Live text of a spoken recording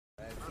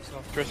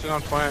Trish is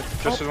on plant.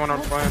 Trish is one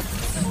on plant.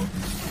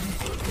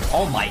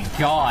 Oh my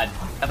god.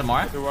 At the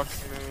Mara? They're walking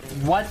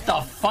in. What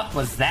the fuck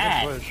was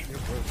that?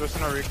 Trish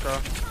and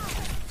Arika.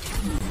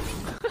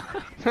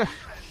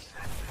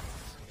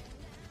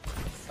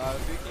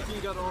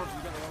 You got on.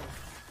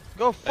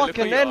 Go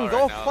fucking in!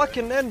 Go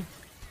fucking in!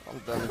 I'm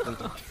done.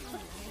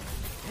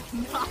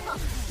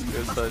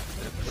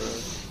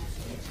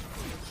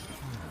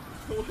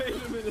 Wait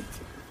a minute.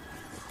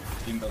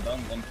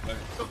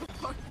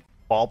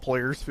 Ball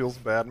players feels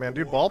bad, man.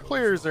 Dude, ball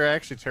players are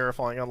actually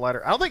terrifying on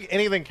ladder. I don't think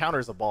anything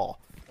counters a ball.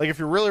 Like, if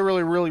you're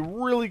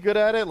really good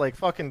at it, like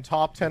fucking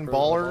top 10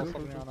 baller,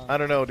 I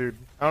don't know, dude.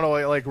 I don't know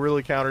what, like,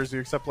 really counters you,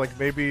 except, like,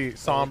 maybe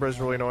Sombra is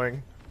really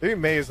annoying. Maybe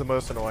Mei is the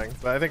most annoying,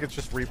 but I think it's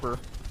just Reaper.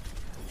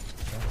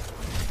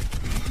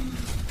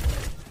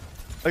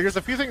 Like, there's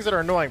a few things that are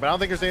annoying, but I don't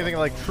think there's anything,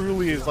 like,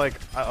 truly is, like,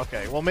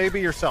 okay, well, maybe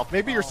yourself.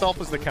 Maybe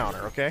yourself is the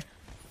counter, okay?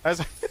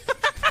 As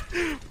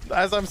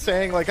I'm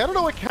saying, like, I don't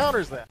know what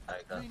counters that. I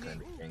got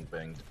kind of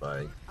gang-banged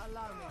by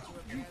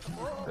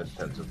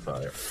defensive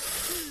fire.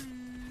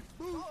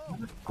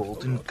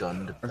 Golden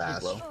gunned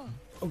bastard.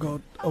 Oh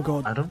god, oh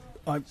god. I don't...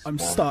 I'm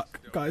stuck.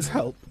 Guys,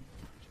 help.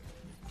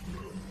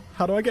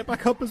 How do I get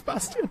back up as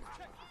Bastion?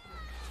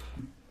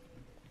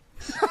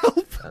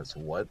 Help! As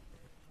what?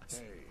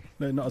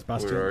 No, not as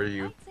Bastion. Where are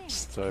you?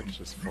 Stuck,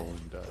 just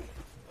falling down.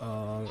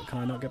 Can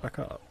I not get back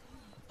up?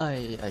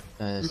 I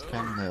can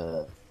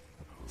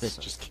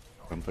Just keep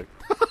jumping.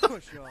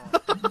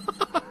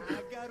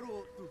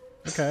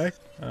 Okay,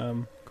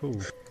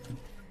 cool.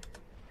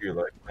 You're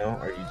like, no,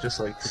 are you just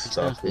like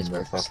stuck in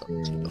the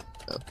fucking...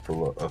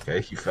 Okay,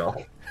 he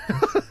fell.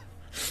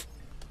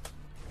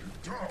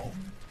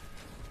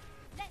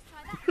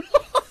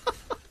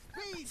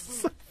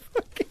 So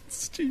fucking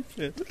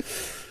stupid.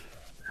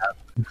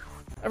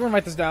 Everyone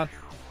write this down.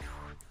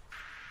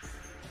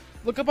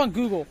 Look up on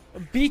Google.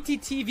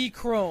 BTTV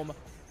Chrome.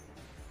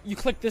 You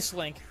click this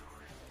link.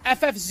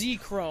 FFZ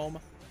Chrome.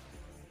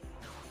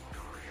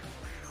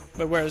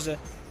 Wait, where is it?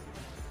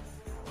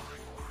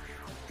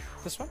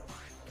 This one?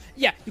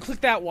 Yeah, you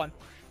click that one.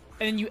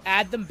 And then you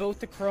add them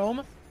both to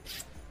Chrome.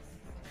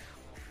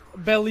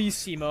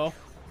 Bellissimo.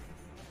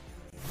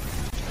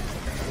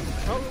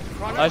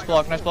 Nice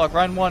block,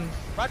 Ryan 1.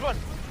 Right one.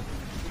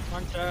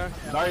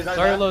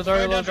 Sorry low.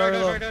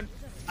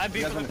 I'm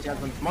beat.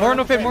 More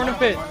no fit. More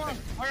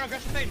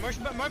aggressive fade. More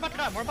about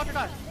to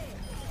die.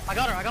 I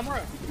got her. I got more.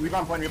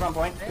 Rebound point.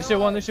 They still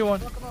one.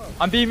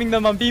 I'm beaming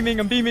them. I'm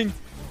beaming.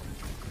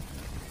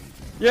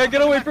 Yeah,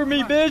 get away from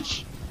me,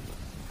 bitch.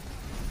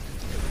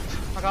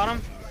 I got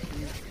him.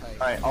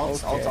 Alright,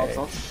 ult.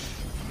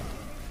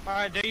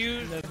 Alright, they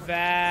use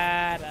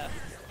Nevada.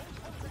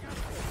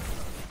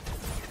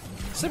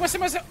 Sigma.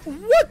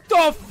 What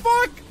the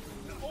fuck?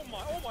 Oh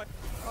my.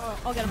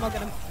 I'll get him.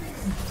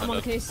 I'm on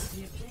the case.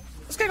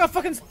 This guy got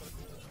fucking.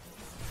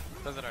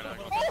 Does it or not?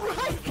 Oh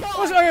my god!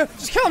 Oh,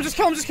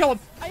 just kill him.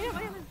 I am.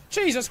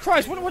 Jesus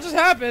Christ, what just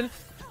happened?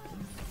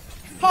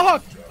 Ha!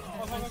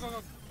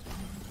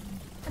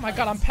 Oh my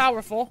god, I'm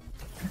powerful.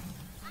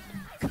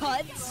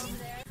 Cut.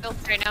 Built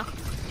right now.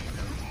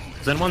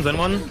 Zen one.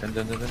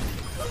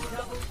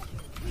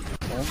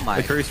 Oh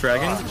my. The curry's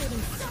fragging.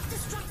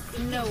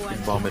 No one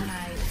Vomit.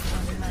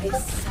 from my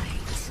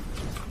sight.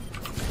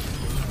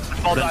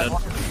 All died.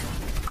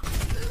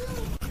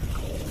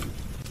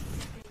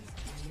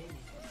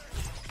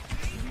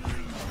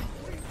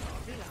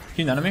 Can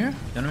you none of me here?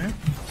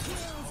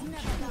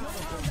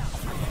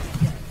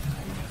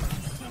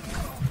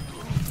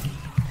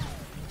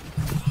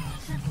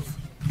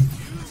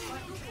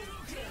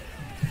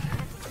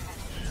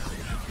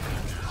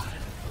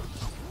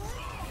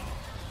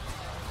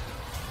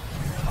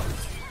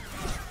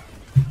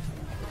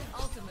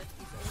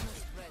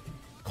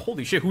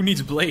 Holy shit, who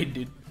needs blade,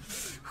 dude?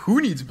 Who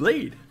needs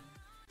blade?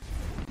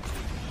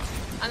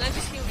 I'm gonna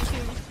just heal me.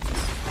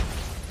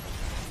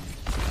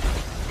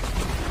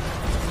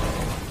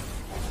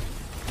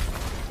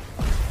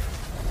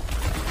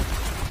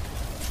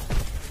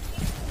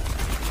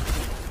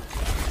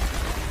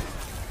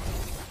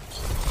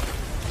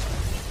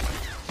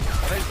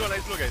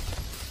 Nice blow, guys.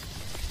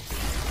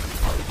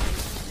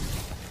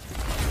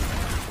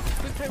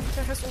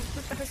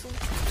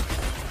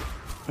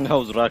 I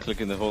was right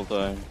clicking the whole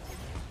time.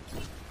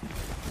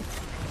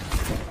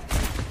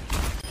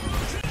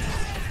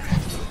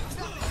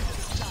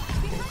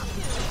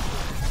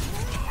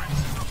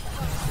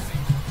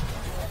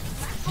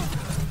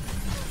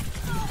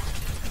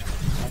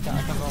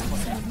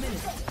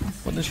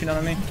 What does she know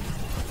on me?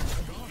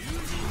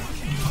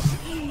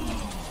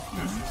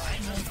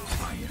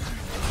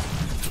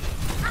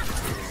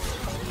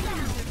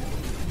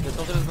 The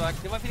soldier is back.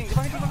 Give my feeding.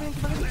 Go.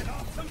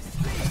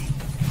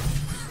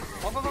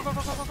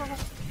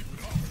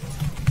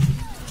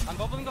 I'm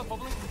bubbling.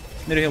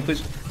 Need a heal,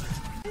 please. Hey,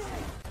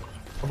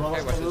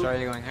 what's this? Are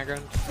you going high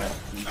ground?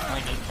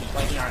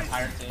 Fighting our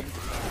entire team.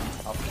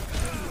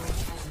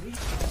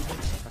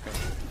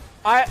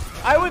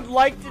 I would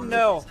like to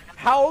know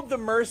how the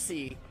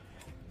Mercy,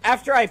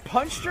 after I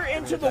punched her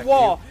into the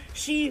wall,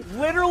 she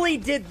literally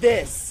did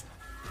this.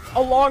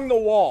 along the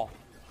wall.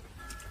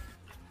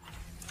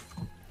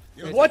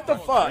 What the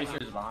fuck?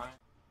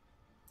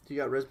 You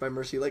got rizzed by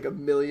Mercy like a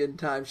million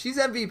times. She's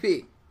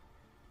MVP.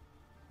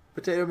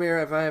 Potato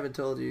Mirror, if I haven't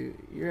told you,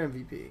 you're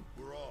MVP.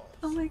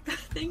 Oh my god,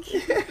 thank you.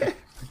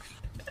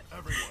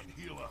 Everyone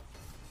heal up.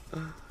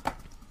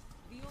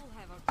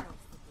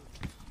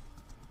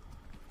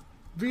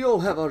 We all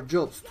have our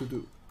jobs to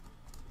do.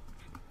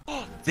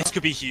 This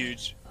could be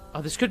huge.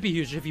 Oh, this could be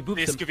huge if he boops them.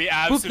 This could be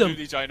Boop them.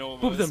 absolutely ginormous.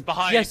 Boop them.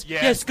 Behind. Yes,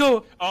 yes,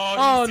 go.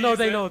 Oh, no, sees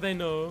they it. know, they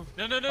know.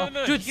 No, no, no, Oh,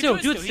 no. do it He can still,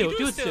 do it still, He do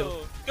can it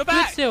still. Go Do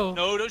back. it still.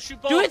 No, don't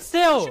shoot both. Do it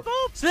still.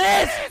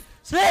 Sliss!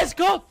 Sliss,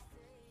 go!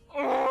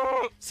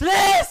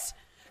 Sliss!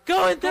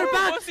 Go in their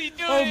back! What's he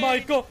doing? Oh my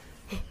god.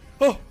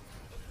 Oh,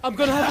 I'm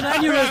gonna have an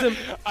aneurysm.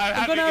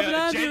 I'm gonna have an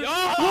having a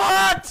aneurysm.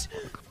 What?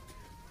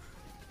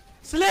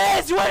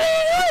 Sliss, what are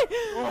you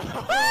doing?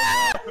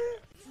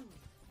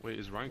 Wait,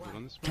 is Ryan good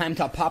on this? Time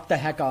to pop the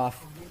heck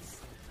off.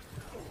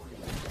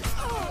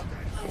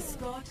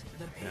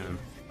 Damn.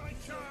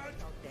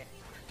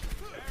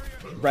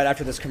 Right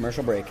after this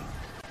commercial break.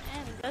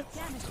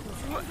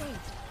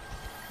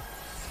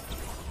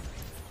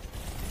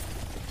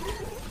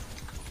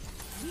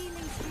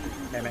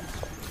 Damn it.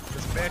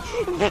 This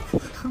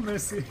bitch.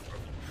 Mercy.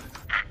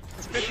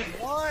 This bitch is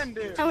one,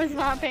 dude. I was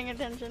not paying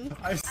attention.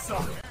 I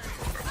saw.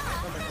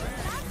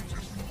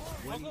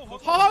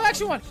 Oh,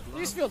 actually one.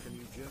 He's field.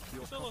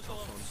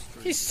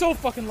 He's so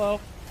fucking low.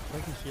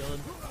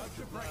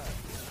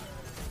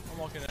 I'm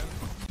walking in.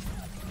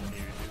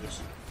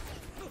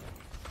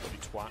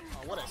 Twat.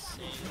 Oh, what a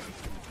scene.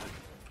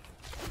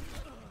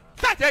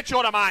 That dead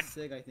shorter, man!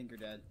 Sig, I think you're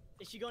dead.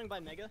 Is she going by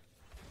Mega?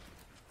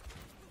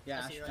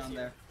 Yeah, she's down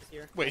there.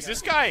 Wait, is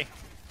this guy?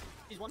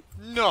 He's one.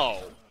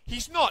 No.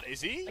 He's not,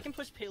 is he? I can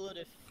push payload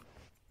if...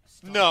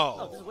 No.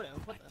 Oh, this is Widow.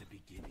 What the?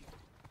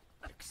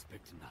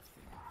 Expect nothing.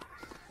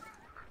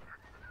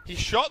 He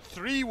shot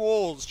 3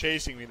 walls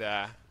chasing me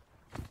there.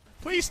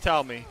 Please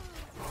tell me.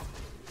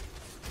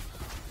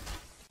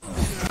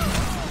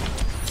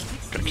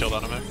 Gonna kill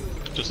that him.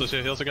 Just let's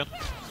see heals again.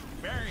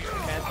 Okay,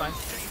 that's fine.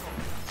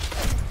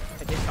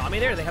 They saw me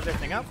there? They have their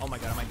thing up? Oh my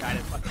god, my guy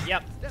is fucking...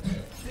 Yep.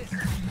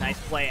 Nice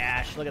play,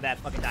 Ash. Look at that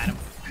fucking dynamo.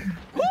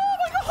 Oh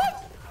my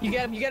god! You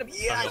get him, you get him.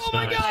 Yes! Nice, Oh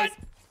my nice. god!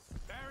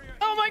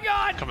 Oh my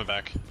god! Coming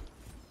back.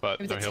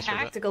 But no heals for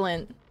that.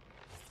 int.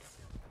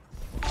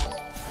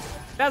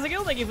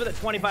 Basil, thank you for the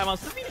 25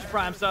 months. The Phoenix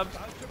Prime sub.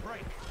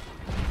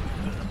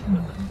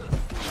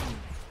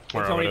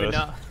 Where I don't it even is.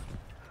 know.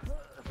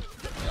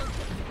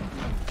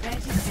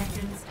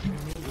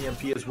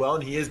 EMP as well,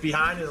 and he is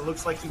behind, and it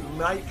looks like he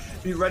might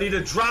be ready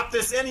to drop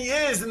this, and he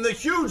is, and the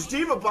huge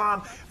Diva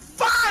Bomb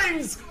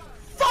finds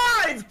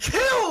 5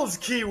 kills,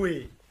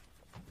 Kiwi!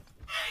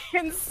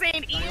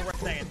 Insane Ian.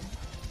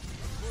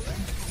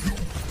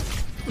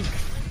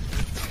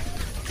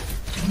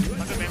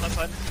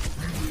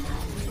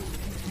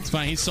 It's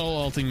fine, he's solo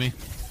ulting me.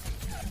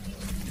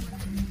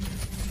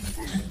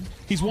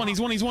 He's one.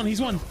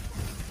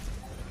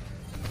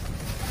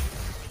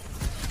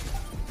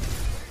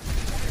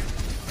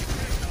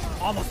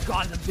 Almost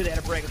got him. Good at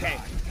a break. Okay.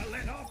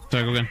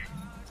 Sorry, go again.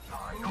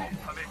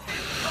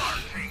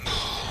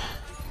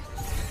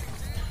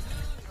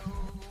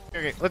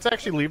 Okay, let's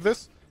actually leave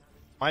this.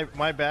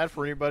 My bad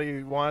for anybody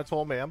who wanted to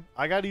hold ma'am.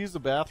 I got to use the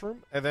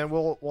bathroom, and then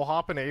we'll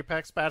hop in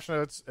Apex patch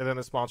notes, and then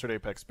the sponsored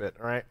Apex bit.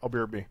 All right, I'll be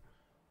right back.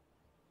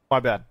 My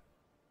bad.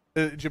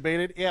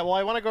 Debated. Yeah, well,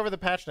 I want to go over the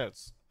patch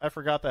notes. I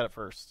forgot that at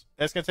first.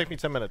 It's gonna take me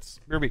 10 minutes.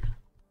 Be right back.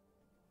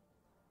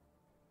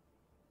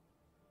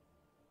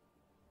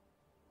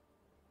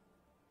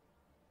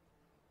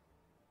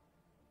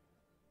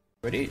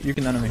 Ready? You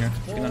can none him here.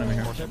 You can none him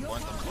here.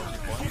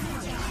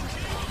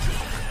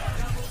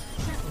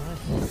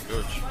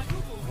 Good.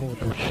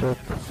 Holy shit.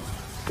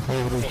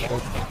 Holy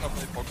shit.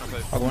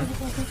 Hog one.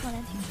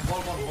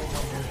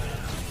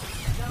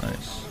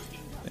 Nice.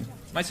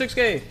 My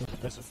 6k!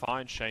 That's a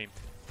fine shame.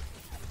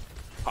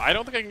 I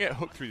don't think I can get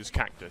hooked through this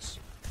cactus.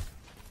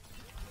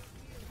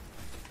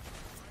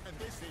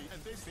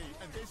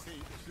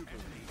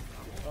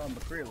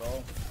 McCree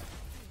low.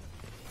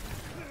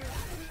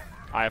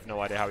 I have no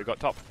idea how he got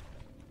top.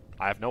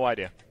 I have no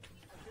idea.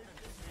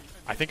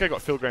 I think I got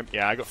Filgram.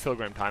 Yeah, I got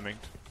Filgram timing.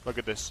 Look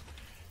at this.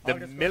 The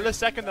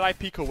millisecond that I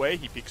peek away,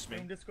 he peeks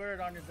me.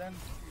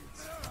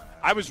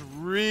 I was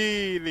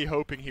really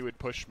hoping he would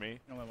push me.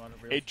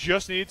 It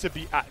just needed to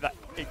be at that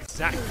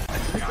exact.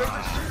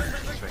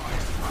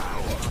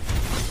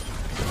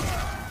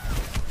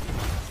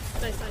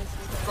 Nice.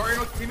 Sorry,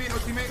 no teammate, no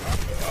teammate.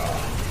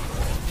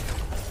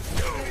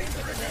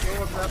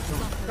 Go left.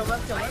 No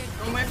lamp.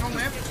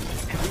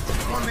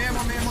 One man.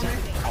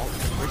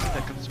 Where did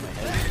that come to my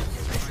head?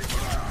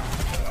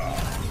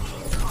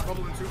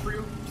 Bubble and 2 for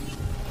you.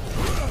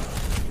 No.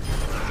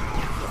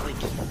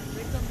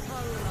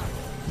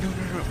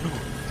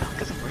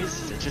 Because I'm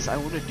racist. It's just I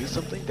want to do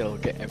something that'll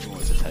get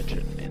everyone's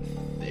attention, and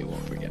they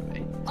won't forget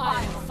me.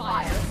 On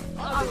fire.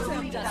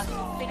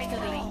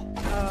 Victory.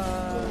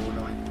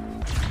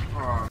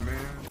 Oh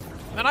man.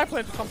 And I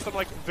plan to become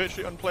like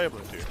virtually unplayable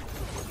to you.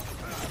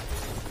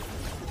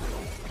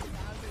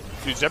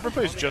 Dude, Zebra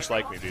plays just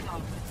like me, dude.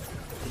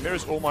 He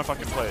mirrors all my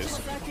fucking plays.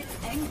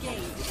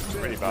 It's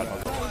really bad.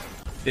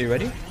 Are you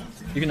ready?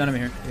 You can none him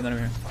here. You can none him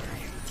here.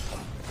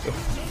 Go.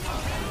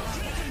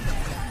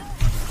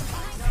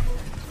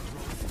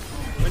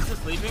 When's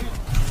this leaving?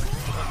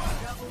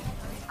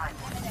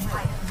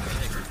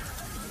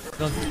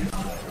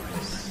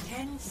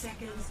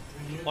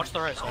 Watch the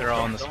right side. They're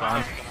all on the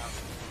spawn.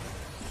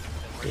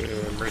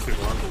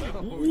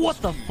 What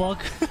the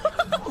fuck?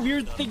 We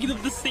were thinking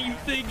of the same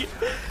thing.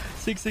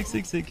 Sick.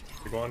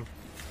 Keep going.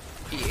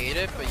 He ate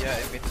it, but yeah,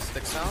 it made the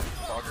stick sound.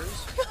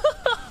 Foggers.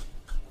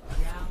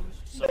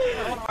 So,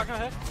 go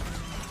ahead.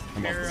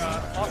 Here,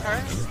 all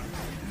cards.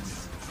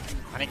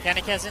 Can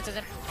I cast into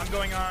them? I'm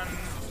going on.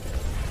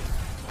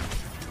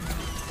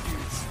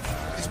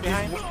 He's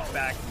behind.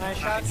 Back. Nice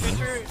shot.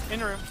 Future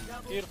in room.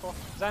 Beautiful.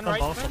 Zen right.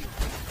 Ball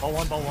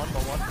one. Ball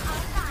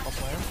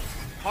player.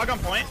 Hog on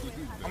point.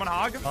 I'm on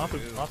hog. Off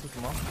is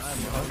come on.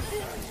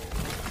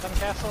 Seven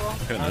castle.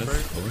 Okay, nice.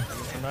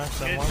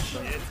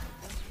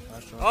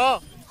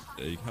 Oh!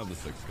 Yeah, you can have the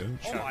 6 go.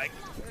 Oh my.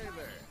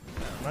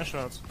 Nice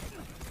shots.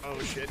 Oh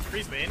shit.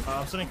 Freeze main.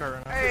 I'm sitting card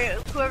right now.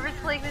 Alright, whoever's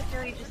playing this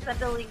really just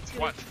send a link to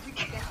What?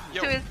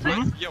 to his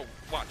Twitch. Yo,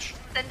 watch.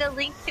 Send a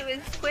link to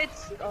his Twitch.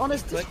 On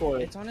his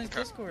Discord. It's on his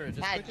Discord.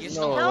 Just Yeah, click it.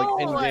 no,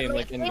 like in-game,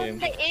 like in in-game.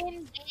 the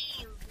in-game,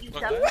 you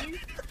Look. dummies.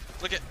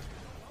 Look at.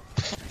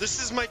 This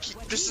is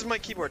my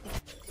keyboard.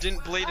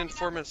 Didn't blade in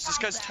 4 minutes. This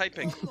guy's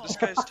typing. This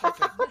guy's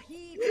typing.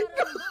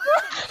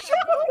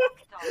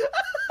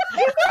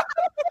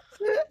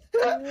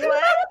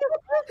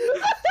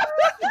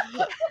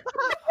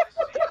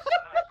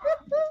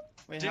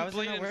 Wait, how Didn't is it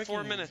blade not in working?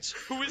 4 minutes.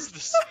 Who is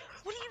this?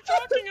 What are you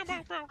talking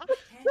about, bro?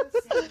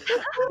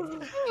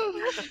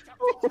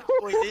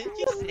 Wait, didn't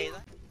you say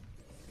that?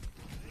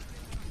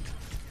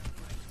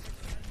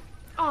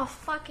 Oh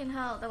fucking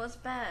hell, that was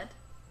bad.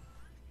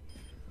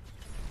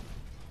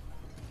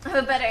 I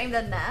have a better aim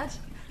than that.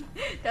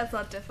 That's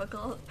not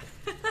difficult.